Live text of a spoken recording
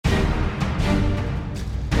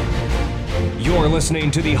You're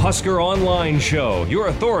listening to the Husker Online Show, your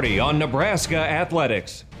authority on Nebraska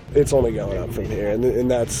athletics. It's only going up from here, and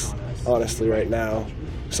that's honestly right now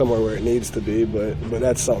somewhere where it needs to be, but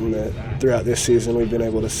that's something that throughout this season we've been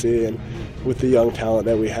able to see, and with the young talent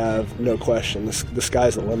that we have, no question, the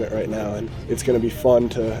sky's the limit right now, and it's going to be fun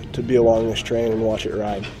to be along this train and watch it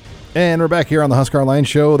ride. And we're back here on the Husker Online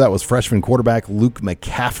Show. That was freshman quarterback Luke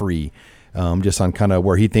McCaffrey. Just on kind of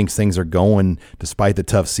where he thinks things are going despite the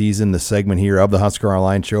tough season. The segment here of the Husker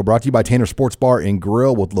Online Show brought to you by Tanner Sports Bar and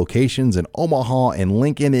Grill with locations in Omaha and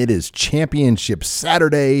Lincoln. It is Championship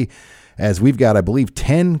Saturday as we've got, I believe,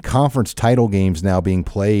 10 conference title games now being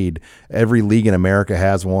played. Every league in America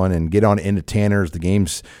has one, and get on into Tanner's. The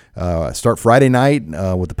games start Friday night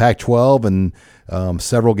with the Pac-12, and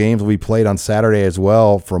several games will be played on Saturday as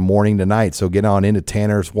well from morning to night. So get on into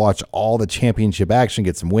Tanner's, watch all the championship action,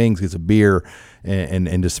 get some wings, get some beer,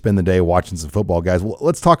 and just spend the day watching some football, guys. Well,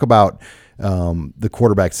 let's talk about the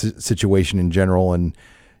quarterback situation in general. And,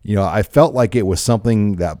 you know, I felt like it was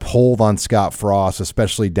something that pulled on Scott Frost,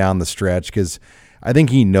 especially down the stretch, because I think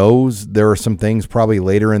he knows there are some things probably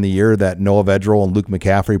later in the year that Noah Vedral and Luke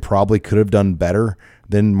McCaffrey probably could have done better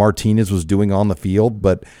than Martinez was doing on the field.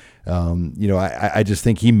 But you know, I just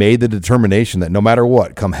think he made the determination that no matter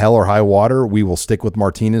what, come hell or high water, we will stick with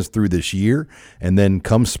Martinez through this year. And then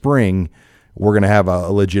come spring, we're going to have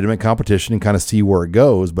a legitimate competition and kind of see where it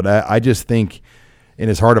goes. But I just think in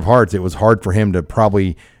his heart of hearts, it was hard for him to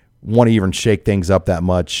probably want to even shake things up that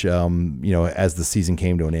much, you know, as the season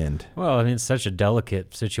came to an end. Well, I mean, it's such a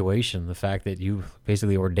delicate situation, the fact that you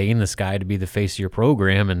basically ordained this guy to be the face of your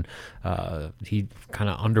program, and he kind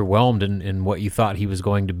of underwhelmed in what you thought he was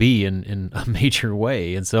going to be in a major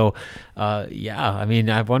way. And so, yeah, I mean,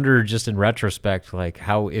 I wonder just in retrospect, like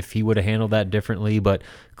how if he would have handled that differently, but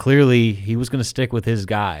clearly he was going to stick with his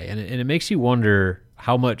guy. And it makes you wonder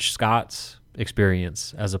how much Scott's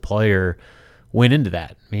experience as a player went into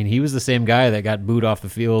that. I mean, he was the same guy that got booed off the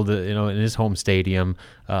field, you know, in his home stadium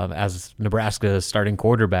as Nebraska's starting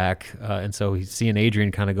quarterback, and so he's seeing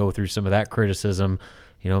Adrian kind of go through some of that criticism.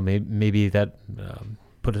 You know, maybe that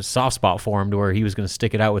put a soft spot for him to where he was going to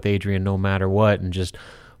stick it out with Adrian no matter what, and just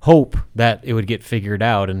hope that it would get figured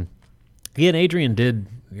out. And again, Adrian did,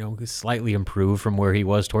 you know, slightly improve from where he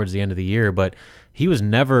was towards the end of the year, but he was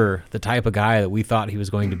never the type of guy that we thought he was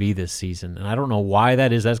going to be this season. And I don't know why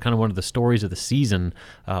that is. That's kind of one of the stories of the season,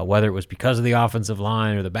 whether it was because of the offensive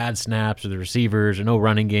line or the bad snaps or the receivers or no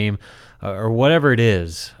running game or whatever it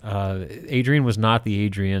is. Adrian was not the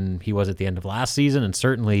Adrian he was at the end of last season, and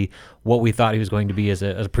certainly what we thought he was going to be as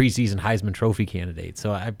a preseason Heisman Trophy candidate.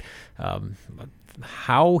 So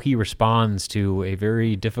how he responds to a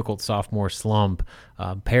very difficult sophomore slump,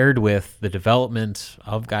 paired with the development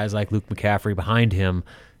of guys like Luke McCaffrey behind him,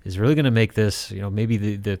 is really going to make this, you know, maybe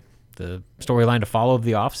the storyline to follow of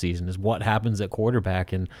the offseason is what happens at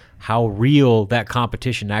quarterback and how real that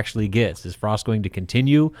competition actually gets. Is Frost going to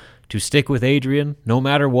continue to stick with Adrian no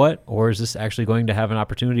matter what, or is this actually going to have an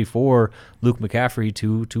opportunity for Luke McCaffrey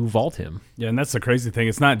to vault him? Yeah, and that's the crazy thing.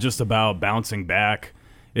 It's not just about bouncing back.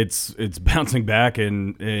 It's bouncing back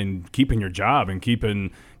and keeping your job and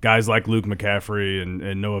keeping guys like Luke McCaffrey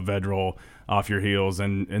and Noah Vedral off your heels,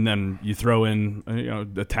 and then you throw in, you know,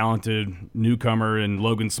 the talented newcomer and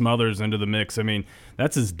Logan Smothers into the mix. I mean,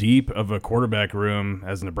 that's as deep of a quarterback room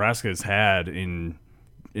as Nebraska has had in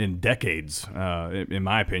decades, in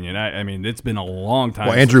my opinion. I mean, it's been a long time.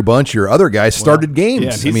 Well, Andrew Bunch, your other guy, started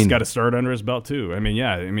games. Yeah, he's got a start under his belt too. I mean,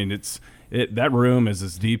 yeah, I mean that room is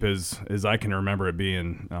as deep as I can remember it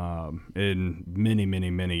being in many, many,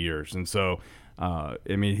 many years. And so, I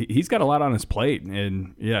mean, he's got a lot on his plate.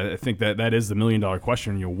 And, yeah, I think that is the million-dollar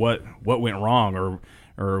question. You know, what went wrong,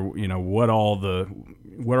 or you know, what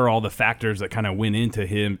are all the factors that kind of went into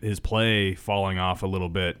his play falling off a little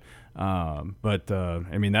bit. But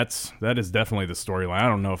I mean, that is definitely the storyline. I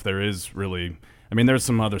don't know if there is really – I mean, there's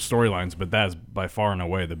some other storylines, but that's by far and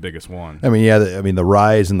away the biggest one. I mean, yeah, the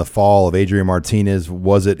rise and the fall of Adrian Martinez,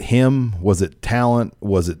 was it him? Was it talent?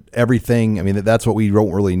 Was it everything? I mean, that's what we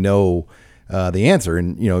don't really know the answer.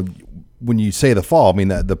 And, you know, when you say the fall, I mean,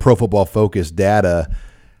 the Pro Football Focus data,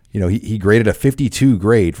 you know, he graded a 52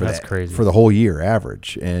 grade for for the whole year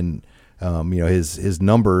average. And, you know, his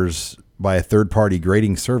numbers by a third-party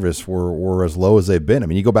grading service were as low as they've been. I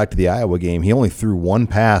mean, you go back to the Iowa game, he only threw one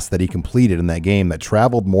pass that he completed in that game that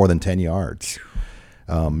traveled more than 10 yards.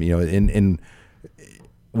 You know, and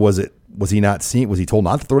was he not seeing? Was he told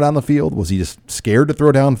not to throw down the field? Was he just scared to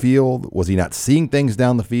throw downfield? Was he not seeing things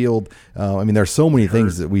down the field? I mean, there's so many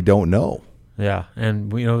things that we don't know. Yeah,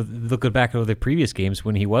 and you know, looking back over the previous games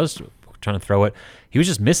when he was trying to throw it. He was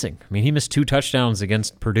just missing. I mean, he missed 2 touchdowns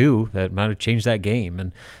against Purdue that might have changed that game.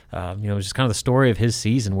 And, it was just kind of the story of his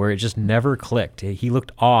season where it just never clicked. He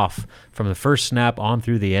looked off from the first snap on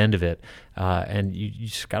through the end of it. And you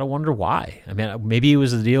just got to wonder why. I mean, maybe it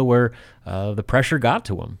was the deal where the pressure got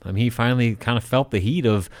to him. I mean, he finally kind of felt the heat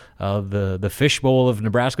of the fishbowl of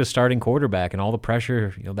Nebraska's starting quarterback and all the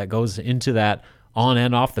pressure that goes into that on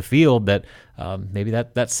and off the field, that maybe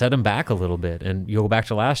that set him back a little bit. And you go back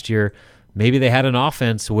to last year, maybe they had an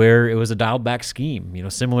offense where it was a dialed-back scheme,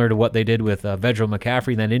 similar to what they did with Vedral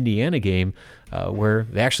McCaffrey in that Indiana game, where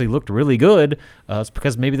they actually looked really good. It's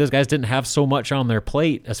because maybe those guys didn't have so much on their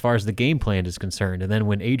plate as far as the game plan is concerned. And then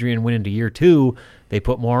when Adrian went into year 2, they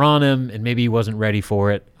put more on him, and maybe he wasn't ready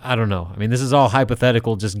for it. I don't know. I mean, this is all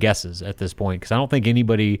hypothetical, just guesses at this point, because I don't think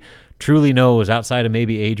anybody truly knows, outside of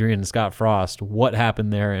maybe Adrian and Scott Frost, what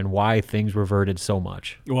happened there and why things reverted so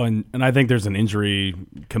much. Well, and I think there's an injury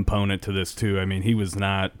component to this too. I mean, he was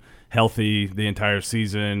not healthy the entire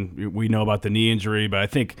season. We know about the knee injury, but I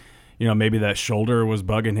think maybe that shoulder was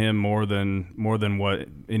bugging him more than what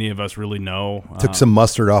any of us really know. Took some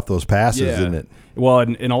mustard off those passes, didn't it? Well,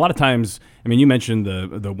 and a lot of times, I mean, you mentioned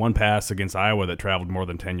the one pass against Iowa that traveled more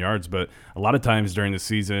than 10 yards, but a lot of times during the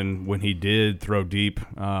season when he did throw deep,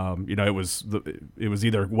 it was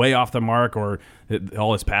either way off the mark or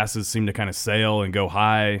all his passes seemed to kind of sail and go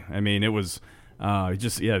high. I mean, it was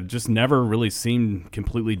just never really seemed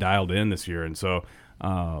completely dialed in this year, and so.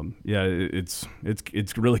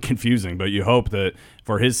 It's really confusing, but you hope that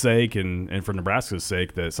for his sake and for Nebraska's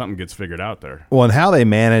sake that something gets figured out there. Well, and how they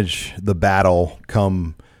manage the battle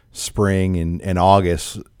come spring and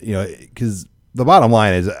August, because the bottom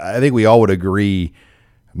line is, I think we all would agree,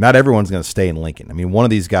 not everyone's going to stay in Lincoln. I mean, one of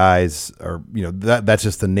these guys are, that's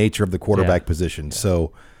just the nature of the quarterback position.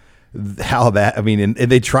 So how that, I mean, and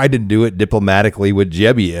they tried to do it diplomatically with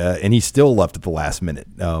Jebbia, and he still left at the last minute.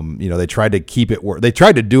 They tried to keep it where they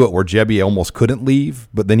tried to do it where Jebbia almost couldn't leave,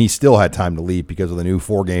 but then he still had time to leave because of the new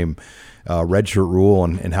 4-game redshirt rule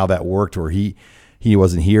and how that worked, where he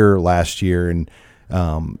wasn't here last year. And,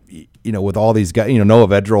 with all these guys, Noah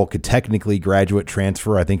Vedral could technically graduate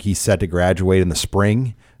transfer. I think he's set to graduate in the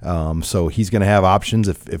spring. So he's going to have options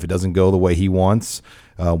if it doesn't go the way he wants.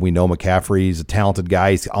 We know McCaffrey's a talented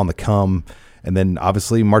guy. He's on the come. And then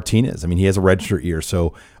obviously Martinez. I mean, he has a redshirt year.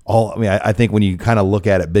 So I think when you kind of look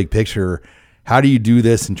at it big picture, how do you do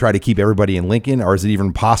this and try to keep everybody in Lincoln, or is it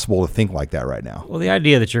even possible to think like that right now? Well, the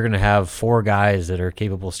idea that you're going to have 4 guys that are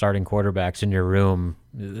capable starting quarterbacks in your room,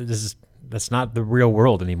 that's not the real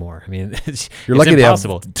world anymore. I mean, you're lucky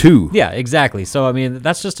impossible. To have 2. Yeah, exactly. So, I mean,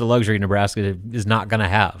 that's just a luxury Nebraska is not going to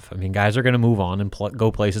have. I mean, guys are going to move on and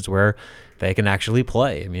go places where they can actually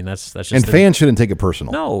play. I mean, that's just. And fans shouldn't take it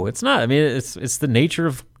personal. No, it's not. I mean, it's the nature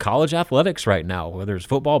of college athletics right now. Whether it's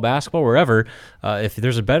football, basketball, wherever, if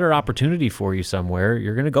there's a better opportunity for you somewhere,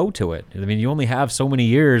 you're going to go to it. I mean, you only have so many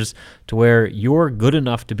years to where you're good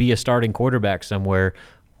enough to be a starting quarterback somewhere.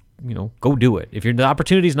 Go do it. If the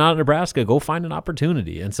opportunity's not in Nebraska, go find an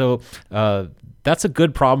opportunity. And so that's a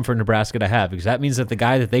good problem for Nebraska to have, because that means that the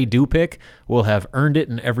guy that they do pick will have earned it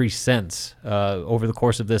in every sense over the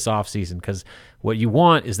course of this offseason, because what you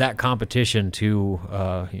want is that competition to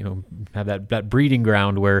have that breeding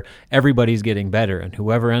ground where everybody's getting better, and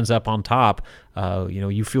whoever ends up on top,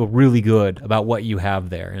 you feel really good about what you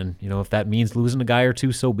have there. And if that means losing a guy or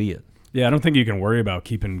two, so be it. Yeah, I don't think you can worry about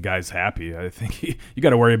keeping guys happy. I think you got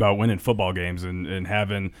to worry about winning football games and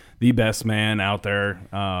having the best man out there.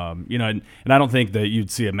 And I don't think that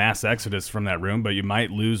you'd see a mass exodus from that room, but you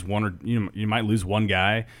might lose you might lose one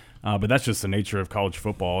guy. But that's just the nature of college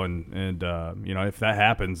football, and if that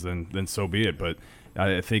happens, then so be it. But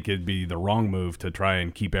I think it'd be the wrong move to try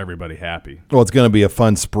and keep everybody happy. Well, it's going to be a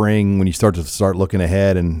fun spring when you start looking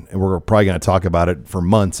ahead, and we're probably going to talk about it for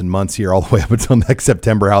months and months here, all the way up until next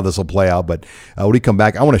September, how this will play out. But when we come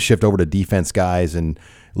back, I want to shift over to defense guys and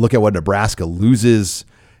look at what Nebraska loses,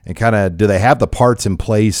 and kind of, do they have the parts in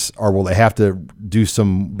place, or will they have to do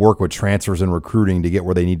some work with transfers and recruiting to get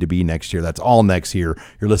where they need to be next year? That's all next year.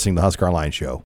 You're listening to the Husker Online Show.